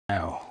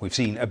Now, we've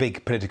seen a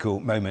big political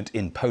moment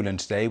in Poland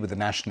today with the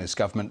nationalist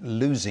government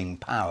losing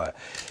power.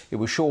 It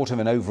was short of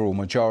an overall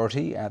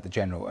majority at the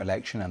general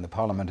election, and the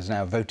parliament has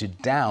now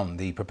voted down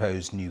the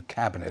proposed new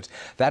cabinet.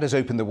 That has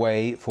opened the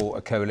way for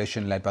a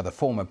coalition led by the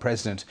former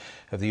president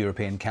of the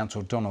European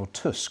Council, Donald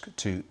Tusk,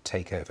 to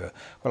take over.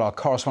 Well, our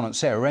correspondent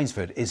Sarah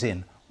Rainsford is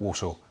in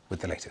Warsaw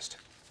with the latest.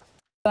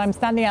 I'm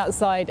standing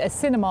outside a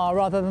cinema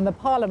rather than the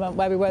Parliament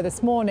where we were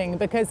this morning,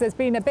 because there's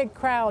been a big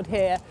crowd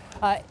here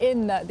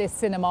in this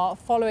cinema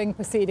following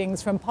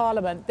proceedings from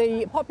Parliament.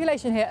 The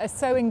population here are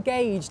so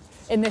engaged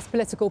in this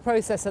political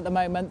process at the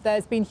moment.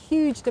 There's been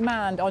huge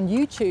demand on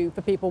YouTube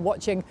for people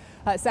watching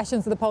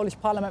sessions of the Polish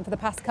Parliament for the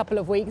past couple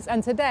of weeks,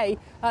 and today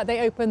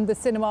they opened the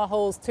cinema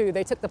halls too.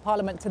 They took the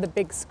Parliament to the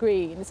big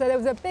screen. So there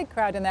was a big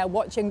crowd in there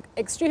watching,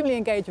 extremely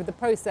engaged with the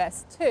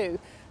process too.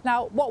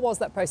 Now, what was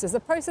that process? The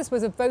process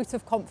was a vote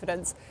of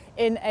confidence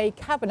in a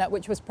cabinet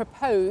which was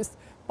proposed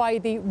by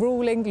the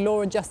ruling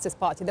Law and Justice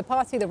Party,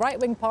 the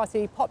right-wing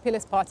party,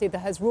 populist party that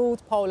has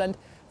ruled Poland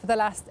for the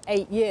last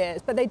 8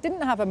 years. But they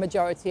didn't have a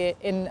majority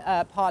in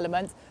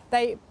Parliament.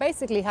 They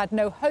basically had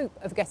no hope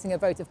of getting a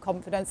vote of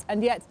confidence,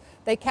 and yet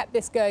they kept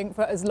this going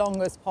for as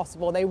long as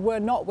possible. They were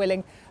not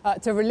willing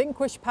to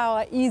relinquish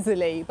power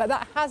easily, but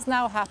that has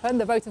now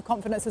happened. The vote of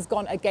confidence has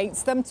gone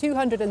against them.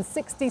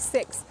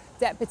 266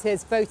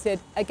 deputies voted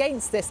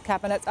against this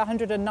cabinet,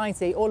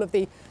 190, all of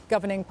the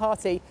governing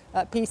party,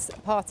 Peace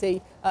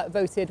Party,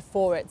 voted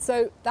for it.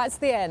 So that's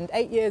the end.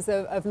 8 years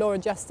of Law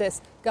and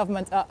Justice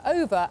government are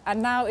over,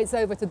 and now it's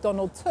over to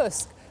Donald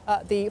Tusk,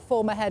 the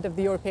former head of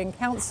the European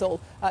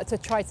Council, to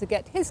try to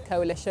get his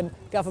coalition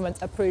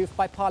government approved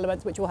by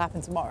Parliament, which will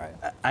happen tomorrow.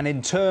 And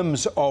in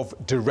terms of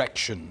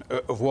direction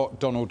of what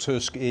Donald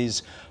Tusk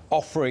is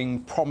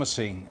offering,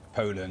 promising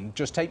Poland,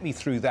 just take me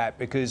through that,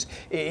 because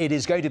it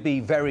is going to be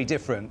very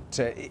different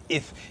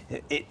if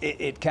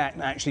it can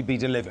actually be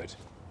delivered.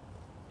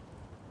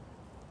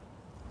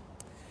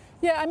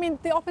 Yeah, I mean,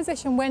 the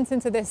opposition went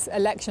into this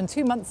election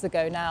 2 months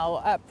ago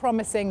now,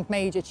 promising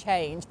major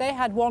change. They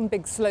had one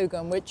big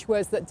slogan, which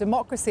was that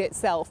democracy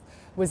itself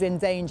was in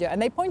danger.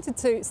 And they pointed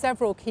to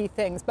several key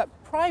things, but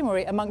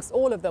primary amongst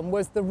all of them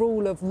was the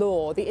rule of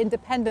law, the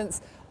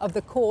independence of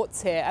the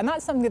courts here. And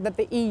that's something that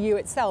the EU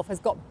itself has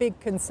got big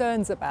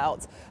concerns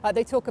about.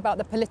 They talk about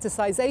the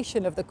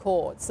politicisation of the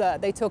courts.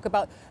 They talk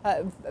about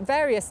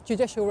various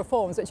judicial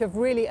reforms which have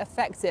really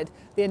affected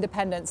the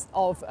independence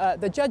of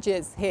the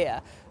judges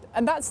here.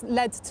 And that's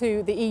led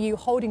to the EU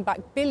holding back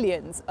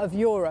billions of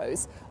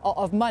euros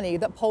of money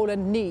that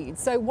Poland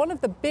needs. So one of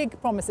the big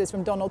promises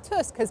from Donald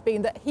Tusk has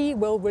been that he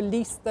will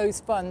release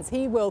those funds.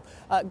 He will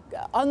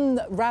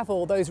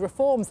unravel those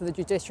reforms of the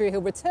judiciary.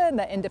 He'll return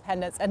their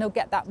independence and he'll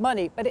get that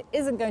money. But it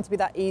isn't going to be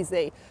that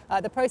easy.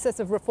 The process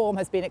of reform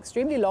has been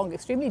extremely long,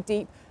 extremely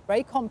deep,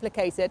 very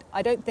complicated.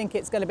 I don't think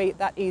it's going to be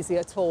that easy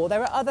at all.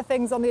 There are other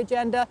things on the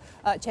agenda,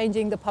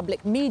 changing the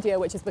public media,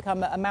 which has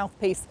become a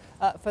mouthpiece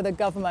for the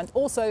government.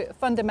 Also,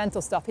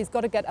 fundamental stuff. He's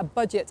got to get a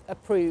budget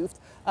approved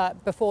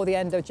before the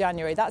end of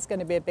January. That's going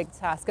to be a big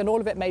task, and all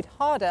of it made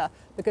harder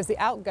because the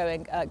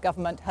outgoing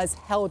government has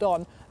held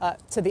on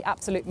to the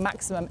absolute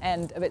maximum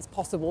end of its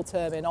possible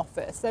term in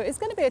office. So it's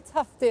going to be a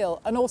tough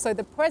deal, and also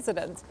the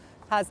president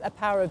has a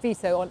power of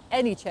veto on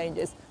any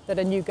changes that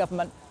a new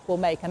government will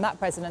make, and that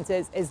president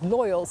is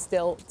loyal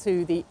still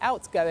to the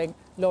outgoing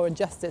Law and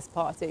Justice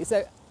Party.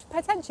 So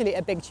potentially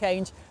a big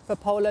change for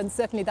Poland.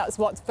 Certainly that's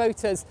what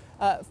voters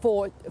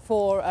for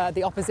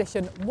the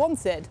opposition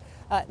wanted.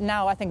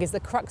 Now I think is the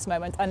crux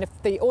moment, and if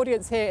the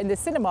audience here in the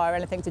cinema are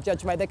anything to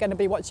judge by, they're going to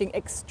be watching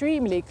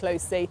extremely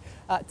closely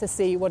to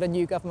see what a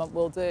new government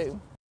will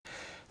do.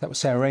 That was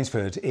Sarah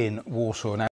Rainsford in Warsaw. Now